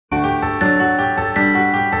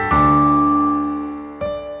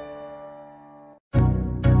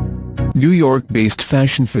New York-based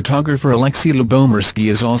fashion photographer Alexi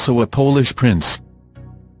Lubomirski is also a Polish prince.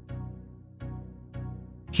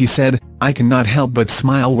 He said, "I cannot help but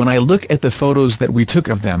smile when I look at the photos that we took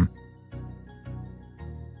of them."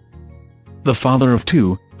 The father of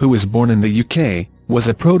two, who was born in the UK, was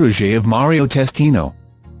a protégé of Mario Testino.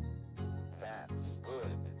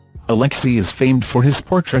 Alexi is famed for his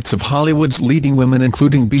portraits of Hollywood's leading women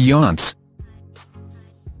including Beyonce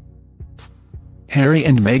Harry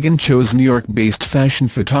and Meghan chose New York-based fashion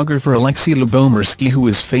photographer Alexi Lubomirski, who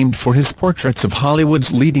is famed for his portraits of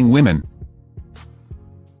Hollywood's leading women.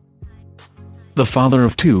 The father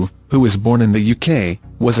of two, who was born in the UK,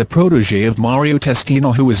 was a protégé of Mario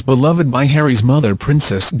Testino, who is beloved by Harry's mother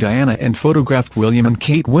Princess Diana and photographed William and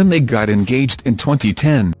Kate when they got engaged in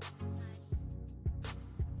 2010.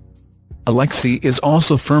 Alexi is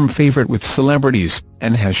also firm favourite with celebrities,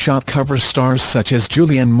 and has shot cover stars such as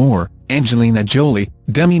Julianne Moore, Angelina Jolie,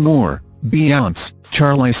 Demi Moore, Beyonce,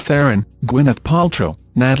 Charlize Theron, Gwyneth Paltrow,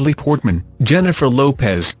 Natalie Portman, Jennifer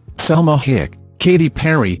Lopez, Salma Hayek, Katy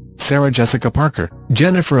Perry, Sarah Jessica Parker,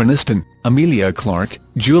 Jennifer Aniston, Emilia Clarke,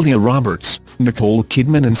 Julia Roberts, Nicole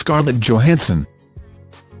Kidman and Scarlett Johansson.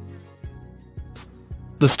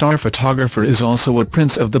 The star photographer is also a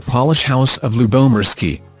prince of the Polish House of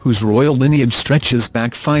Lubomirski, whose royal lineage stretches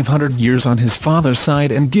back 500 years on his father's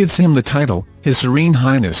side and gives him the title, His Serene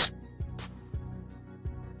Highness.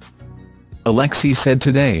 Alexi said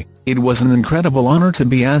today, "It was an incredible honor to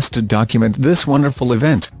be asked to document this wonderful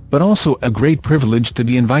event, but also a great privilege to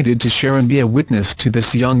be invited to share and be a witness to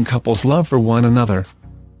this young couple's love for one another.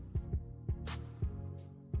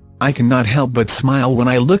 I cannot help but smile when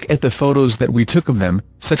I look at the photos that we took of them,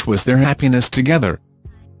 such was their happiness together."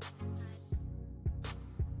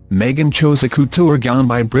 Meghan chose a couture gown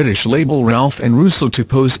by British label Ralph and Russo to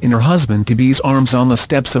pose in her husband-to-be's arms on the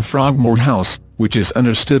steps of Frogmore House, which is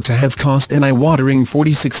understood to have cost an eye-watering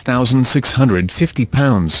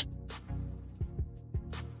 £46,650.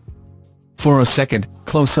 For a second,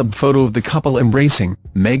 close-up photo of the couple embracing,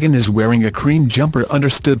 Meghan is wearing a cream jumper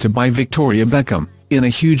understood to by Victoria Beckham, in a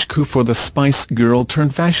huge coup for the Spice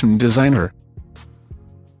Girl-turned-fashion designer.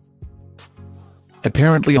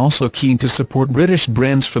 Apparently also keen to support British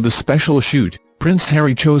brands for the special shoot, Prince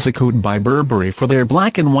Harry chose a coat by Burberry for their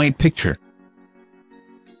black-and-white picture.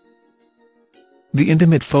 The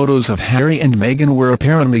intimate photos of Harry and Meghan were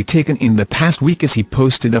apparently taken in the past week as he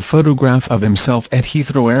posted a photograph of himself at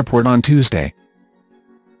Heathrow Airport on Tuesday.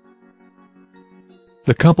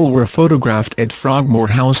 The couple were photographed at Frogmore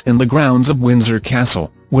House in the grounds of Windsor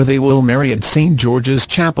Castle, where they will marry at St George's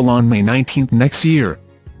Chapel on May 19 next year.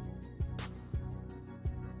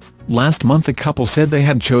 Last month the couple said they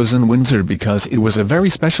had chosen Windsor because it was a very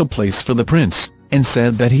special place for the prince, and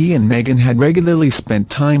said that he and Meghan had regularly spent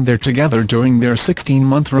time there together during their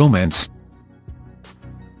 16-month romance.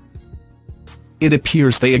 It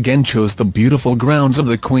appears they again chose the beautiful grounds of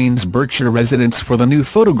the Queen's Berkshire residence for the new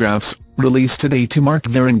photographs, released today to mark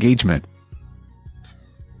their engagement.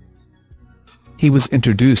 He was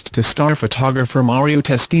introduced to star photographer Mario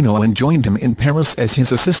Testino and joined him in Paris as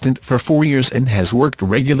his assistant for 4 years and has worked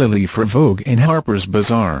regularly for Vogue and Harper's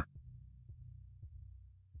Bazaar.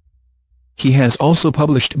 He has also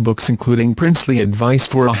published books including Princely Advice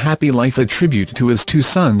for a Happy Life, a tribute to his two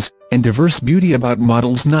sons, and Diverse Beauty about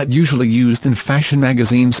models not usually used in fashion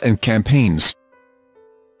magazines and campaigns.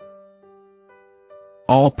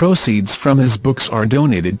 All proceeds from his books are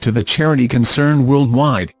donated to the charity Concern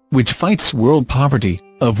Worldwide, which fights world poverty,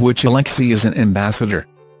 of which Alexi is an ambassador.